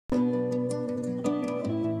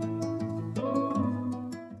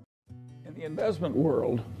investment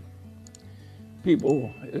world,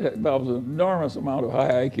 it involves an enormous amount of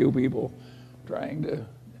high IQ people trying to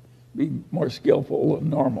be more skillful than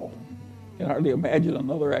normal. You can hardly imagine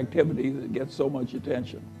another activity that gets so much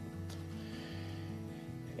attention.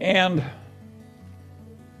 And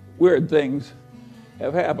weird things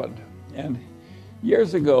have happened. And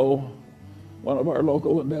years ago, one of our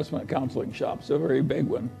local investment counseling shops, a very big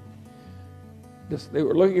one, they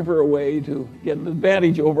were looking for a way to get an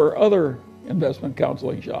advantage over other investment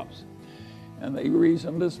counseling shops. And they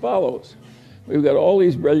reasoned as follows. We've got all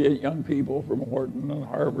these brilliant young people from Wharton and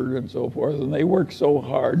Harvard and so forth, and they work so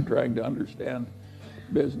hard trying to understand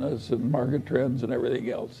business and market trends and everything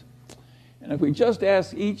else. And if we just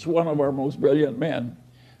ask each one of our most brilliant men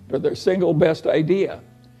for their single best idea,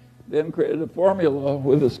 then created a formula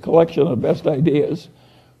with this collection of best ideas,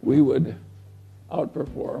 we would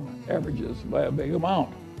outperform averages by a big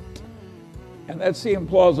amount. And that seemed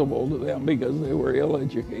plausible to them because they were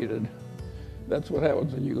ill-educated. That's what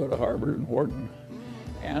happens when you go to Harvard and Wharton.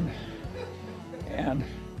 And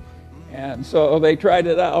so they tried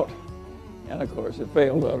it out, and of course it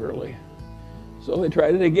failed utterly. So they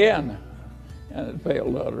tried it again, and it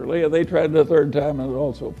failed utterly, and they tried it a third time, and it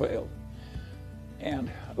also failed.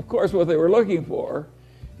 And of course what they were looking for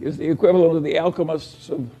is the equivalent of the alchemists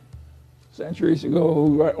of centuries ago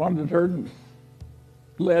who wanted to turn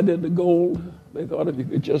lead into gold. They thought if you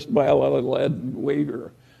could just buy a lot of lead and wave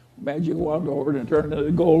your magic wand over it and turn it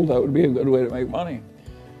into gold, that would be a good way to make money.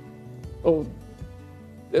 So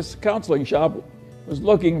this counseling shop was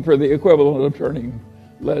looking for the equivalent of turning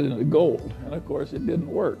lead into gold, and of course it didn't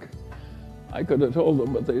work. I could have told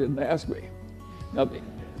them, but they didn't ask me. Now,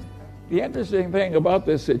 the interesting thing about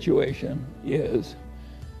this situation is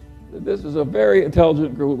that this is a very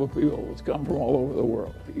intelligent group of people that's come from all over the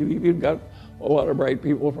world. You've even got a lot of bright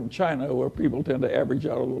people from China, where people tend to average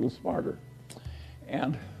out a little smarter.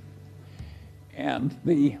 And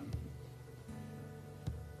the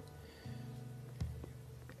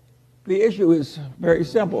issue is very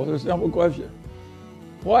simple. It's a simple question.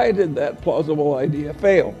 Why did that plausible idea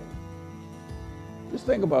fail? Just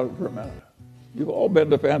think about it for a minute. You've all been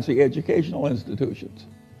to fancy educational institutions.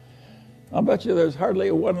 I'll bet you there's hardly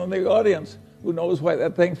one in the audience who knows why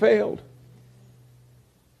that thing failed.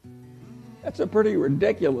 That's a pretty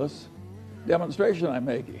ridiculous demonstration I'm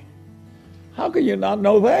making. How can you not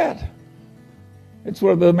know that? It's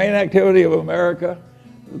one of the main activity of America.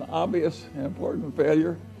 It's an obvious and important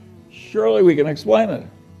failure. Surely we can explain it.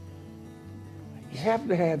 You have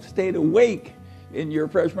to have stayed awake in your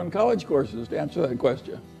freshman college courses to answer that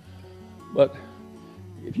question. But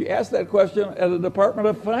if you ask that question at a Department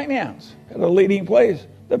of Finance, at a leading place,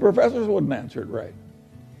 the professors wouldn't answer it right.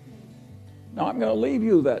 Now I'm going to leave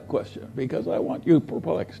you that question because I want you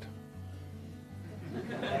perplexed.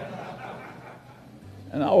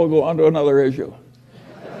 And now we'll go on to another issue.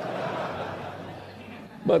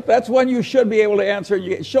 But that's one you should be able to answer.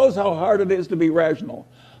 It shows how hard it is to be rational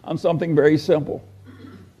on something very simple.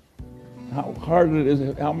 How hard it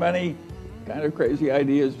is, how many kind of crazy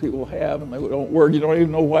ideas people have and they don't work. You don't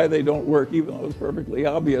even know why they don't work, even though it's perfectly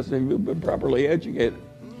obvious if you've been properly educated.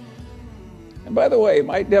 And by the way,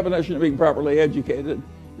 my definition of being properly educated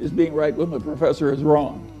is being right when the professor is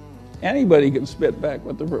wrong. Anybody can spit back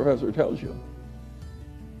what the professor tells you.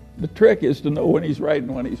 The trick is to know when he's right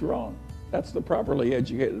and when he's wrong. That's the properly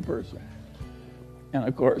educated person. And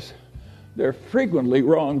of course, they're frequently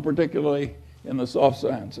wrong, particularly in the soft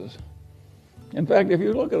sciences. In fact, if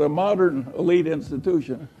you look at a modern elite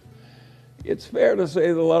institution, it's fair to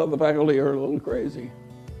say that a lot of the faculty are a little crazy.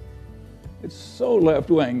 It's so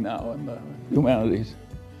left-wing now in the humanities.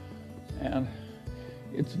 And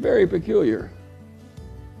it's very peculiar.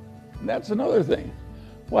 And that's another thing.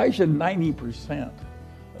 Why should 90%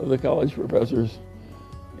 of the college professors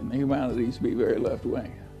in the humanities be very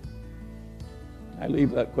left-wing? I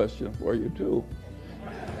leave that question for you, too.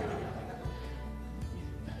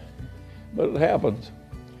 But it happens.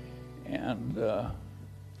 And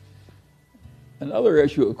another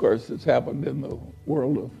issue, of course, that's happened in the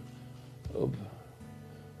world of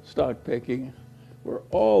stock picking, where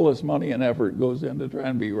all this money and effort goes into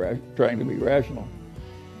trying to be rational,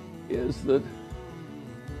 is that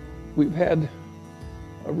we've had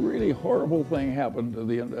a really horrible thing happen to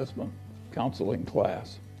the investment counseling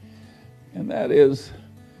class. And that is,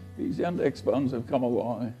 these index funds have come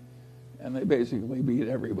along and they basically beat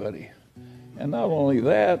everybody. And not only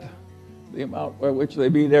that, the amount by which they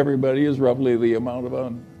beat everybody is roughly the amount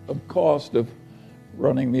of cost of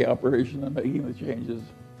running the operation and making the changes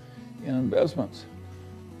in investments.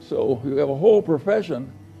 So you have a whole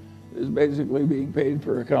profession that is basically being paid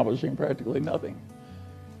for accomplishing practically nothing.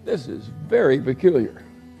 This is very peculiar.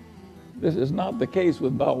 This is not the case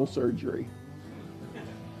with bowel surgery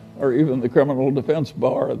or even the criminal defense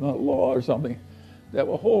bar and the law or something. They have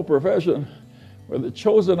a whole profession where the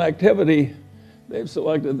chosen activity they've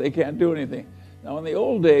selected, they can't do anything. Now, in the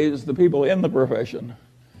old days, the people in the profession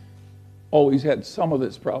always had some of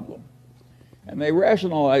this problem. And they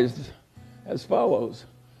rationalized as follows: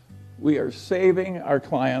 we are saving our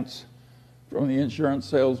clients from the insurance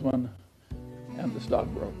salesman and the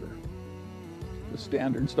stockbroker, the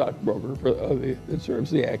standard stockbroker that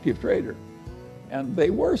serves the active trader. And they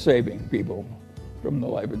were saving people from the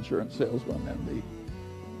life insurance salesman and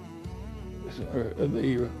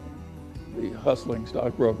the hustling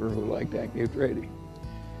stockbroker who liked active trading.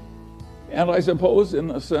 And I suppose in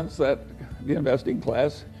the sense that the investing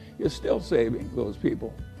class is still saving those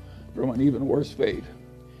people from an even worse fate.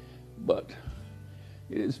 But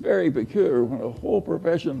it is very peculiar when a whole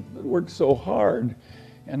profession that works so hard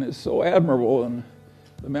and is so admirable, and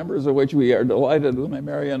the members of which we are delighted when they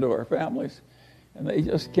marry into our families, and they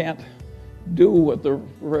just can't do what the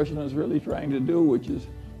profession is really trying to do, which is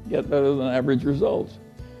get better than average results.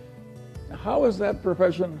 How is that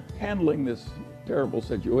profession handling this terrible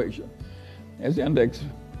situation as index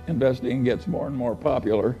investing gets more and more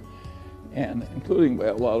popular, and including by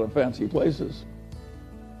a lot of fancy places?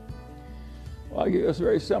 Well, I'll give you a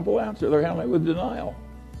very simple answer. They're handling it with denial.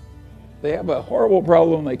 They have a horrible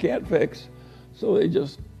problem they can't fix, so they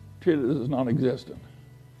just treat it as non-existent.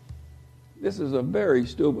 This is a very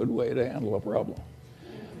stupid way to handle a problem.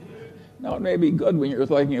 Now, it may be good when you're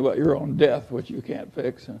thinking about your own death, which you can't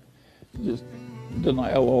fix, and just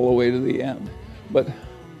denial all the way to the end. But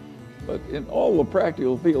in all the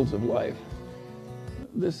practical fields of life,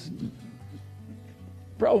 this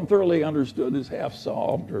problem thoroughly understood is half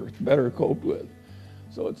solved or better coped with.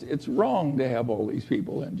 So it's wrong to have all these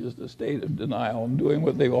people in just a state of denial and doing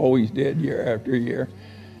what they always did year after year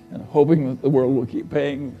and hoping that the world will keep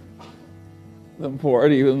paying them for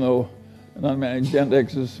it, even though an unmanaged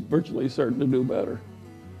index is virtually certain to do better.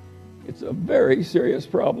 It's a very serious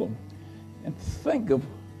problem. And think of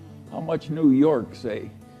how much New York,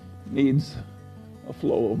 say, needs a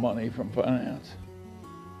flow of money from finance.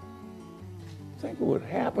 Think what would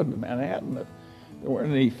happen to Manhattan if there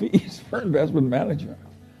weren't any fees for investment management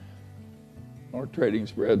or trading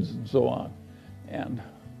spreads and so on. And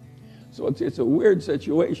so it's a weird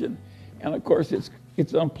situation. And of course,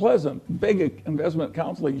 it's unpleasant. Big investment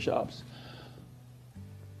counseling shops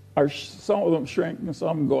some of them shrink and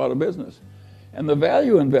some go out of business. And the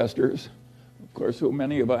value investors, of course, who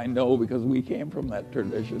many of I know because we came from that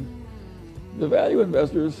tradition, the value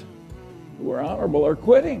investors who are honorable are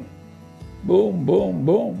quitting. Boom, boom,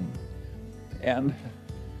 boom. And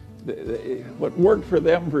what worked for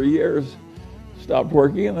them for years stopped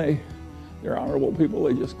working, and they're honorable people,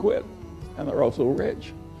 they just quit. And they're also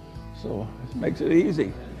rich. So it makes it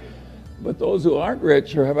easy. But those who aren't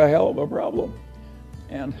rich have a hell of a problem.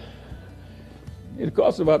 And it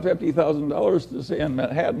costs about $50,000 to say in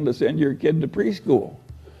Manhattan to send your kid to preschool,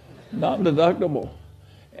 non-deductible.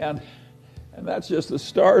 And that's just the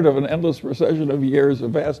start of an endless procession of years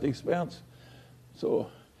of vast expense. So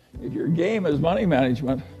if your game is money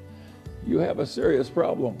management, you have a serious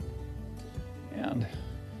problem. And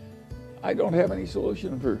I don't have any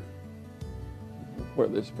solution for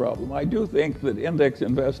this problem. I do think that index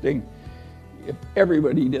investing, if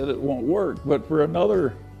everybody did it, won't work. But for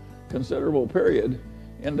another considerable period,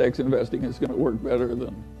 index investing is going to work better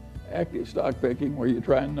than active stock picking, where you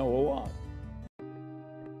try and know a lot.